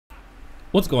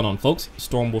What's going on, folks?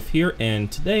 Stormwolf here,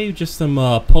 and today just some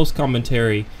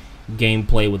post-commentary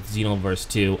gameplay with Xenoverse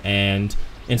 2, and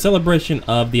in celebration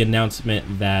of the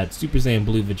announcement that Super Saiyan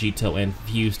Blue Vegito and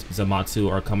Fused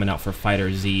Zamasu are coming out for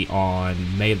FighterZ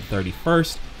on May the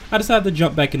 31st, I decided to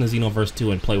jump back into Xenoverse 2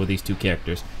 and play with these two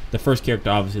characters. The first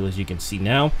character, obviously, as you can see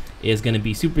now, is going to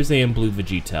be Super Saiyan Blue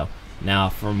Vegito. Now,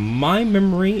 from my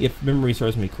memory, if memory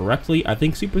serves me correctly, I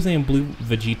think Super Saiyan Blue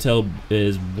Vegito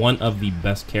is one of the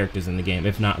best characters in the game,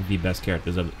 if not the best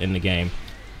characters in the game.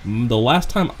 The last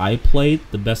time I played,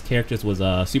 the best characters was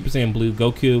Super Saiyan Blue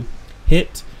Goku,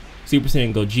 Hit, Super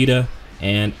Saiyan Gogeta,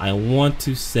 and I want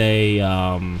to say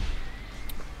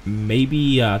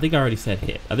maybe, I think I already said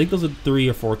Hit. I think those are 3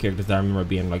 or 4 characters that I remember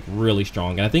being like really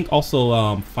strong, and I think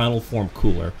also Final Form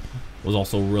Cooler was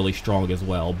also really strong as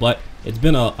well. But it's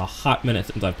been a hot minute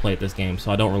since I've played this game,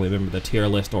 so I don't really remember the tier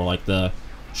list or like the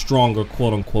stronger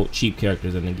quote-unquote cheap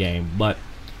characters in the game. But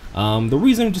the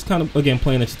reason I'm just kind of, again,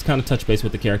 playing this, just kind of touch base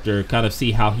with the character, kind of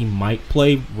see how he might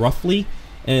play roughly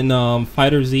in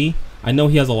FighterZ. I know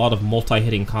he has a lot of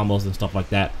multi-hitting combos and stuff like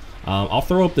that. I'll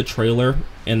throw up the trailer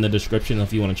in the description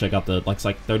if you want to check out the like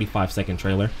 35-second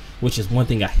trailer, which is one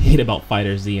thing I hate about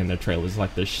FighterZ and their trailers.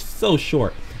 Like, they're so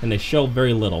short and they show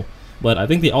very little. But I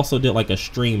think they also did like a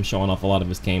stream showing off a lot of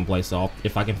his gameplay, so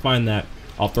if I can find that,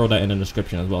 I'll throw that in the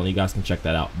description as well, and you guys can check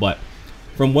that out. But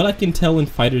from what I can tell in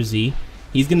FighterZ,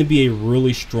 he's going to be a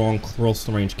really strong close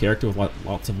range character with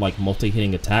lots of like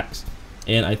multi-hitting attacks.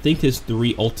 And I think his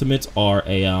 3 ultimates are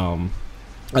a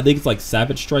I think it's like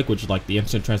Savage Strike, which is like the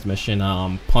instant transmission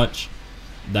punch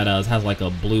that has like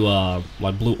a blue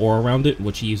aura around it,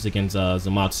 which he used against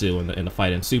Zamasu in the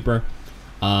fight in Super.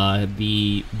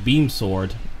 The Beam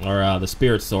Sword, or the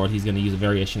Spirit Sword, he's going to use a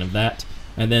variation of that.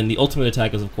 And then the ultimate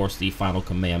attack is, of course, the final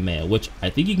Kamehameha, which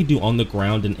I think you can do on the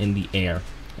ground and in the air.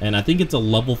 And I think it's a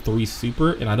level 3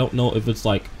 super, and I don't know if it's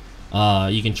like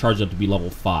you can charge it up to be level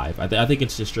 5. I think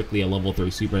it's just strictly a level 3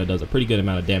 super that does a pretty good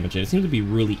amount of damage, and it seems to be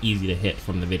really easy to hit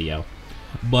from the video.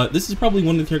 But this is probably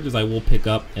one of the characters I will pick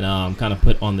up and kind of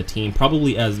put on the team,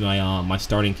 probably as my my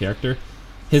starting character.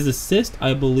 His assist,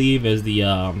 I believe, is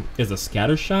a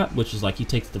scatter shot, which is like he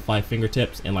takes the 5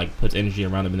 fingertips and like puts energy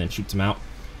around him and then shoots him out,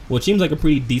 which seems like a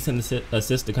pretty decent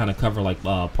assist to kind of cover like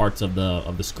parts of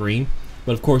the screen.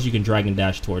 But of course, you can drag and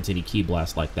dash towards any key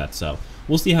blast like that. So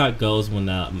we'll see how it goes when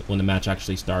the match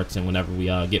actually starts, and whenever we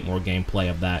get more gameplay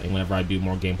of that, and whenever I do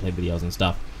more gameplay videos and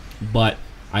stuff. But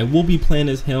I will be playing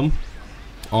as him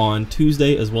on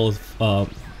Tuesday, as well as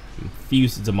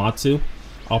Fused Zamasu.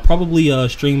 I'll probably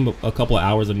stream a couple of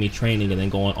hours of me training and then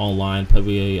going online,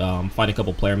 probably fight a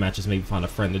couple player matches, maybe find a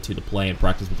friend or two to play and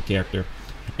practice with the character.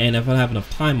 And if I have enough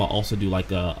time, I'll also do like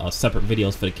a separate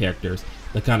videos for the characters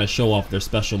that kind of show off their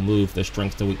special moves, their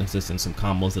strengths, their weaknesses, and some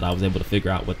combos that I was able to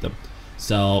figure out with them.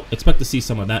 So expect to see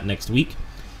some of that next week.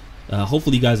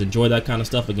 Hopefully you guys enjoy that kind of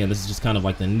stuff. Again, this is just kind of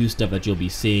like the new stuff that you'll be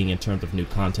seeing in terms of new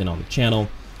content on the channel.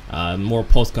 More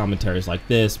post commentaries like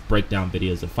this, breakdown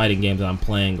videos of fighting games that I'm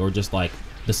playing, or just like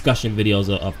discussion videos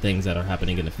of things that are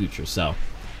happening in the future. So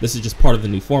this is just part of the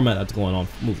new format that's going on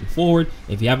moving forward.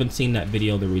 If you haven't seen that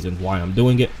video, the reasons why I'm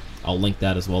doing it, I'll link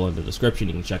that as well in the description.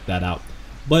 You can check that out.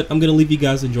 But I'm going to leave you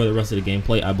guys to enjoy the rest of the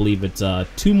gameplay. I believe it's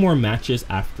 2 more matches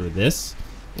after this.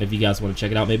 If you guys want to check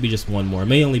it out, maybe just 1 more. It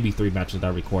may only be 3 matches that I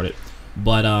recorded.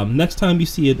 But next time you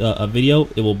see a video,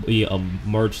 it will be a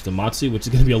merged Zamasu, which is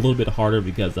going to be a little bit harder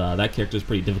because that character is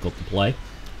pretty difficult to play.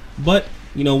 But,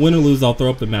 you know, win or lose, I'll throw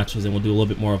up the matches and we'll do a little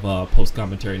bit more of a post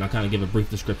commentary, and I'll kind of give a brief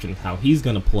description of how he's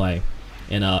going to play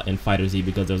in FighterZ,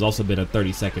 because there's also been a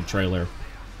 30-second trailer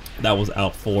that was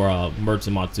out for merged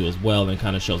Zamasu as well, and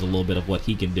kind of shows a little bit of what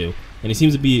he can do. And he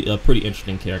seems to be a pretty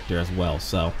interesting character as well.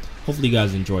 So hopefully you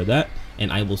guys enjoy that,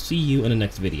 and I will see you in the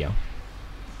next video.